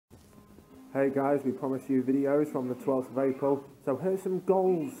Hey guys, we promised you videos from the 12th of April, so here's some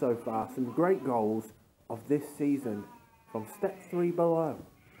goals so far, some great goals of this season from Step 3 below.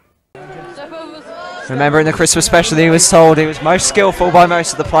 Remember in the Christmas special he was told he was most skillful by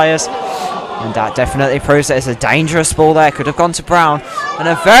most of the players, and that definitely proves that it's a dangerous ball there. Could have gone to Brown, and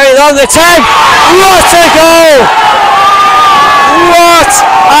a very long attempt. What a goal! What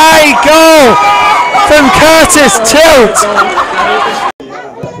a goal from Curtis Tilt!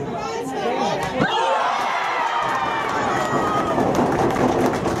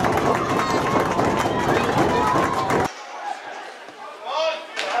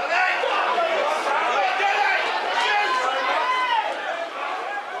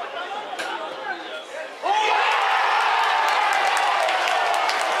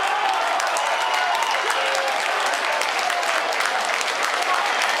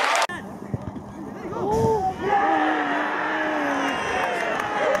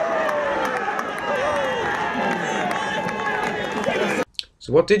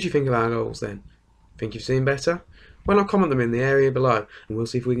 So what did you think of our goals then? Think you've seen better? Why not comment them in the area below and we'll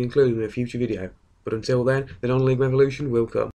see if we can include them in a future video. But until then, the non-league revolution will come.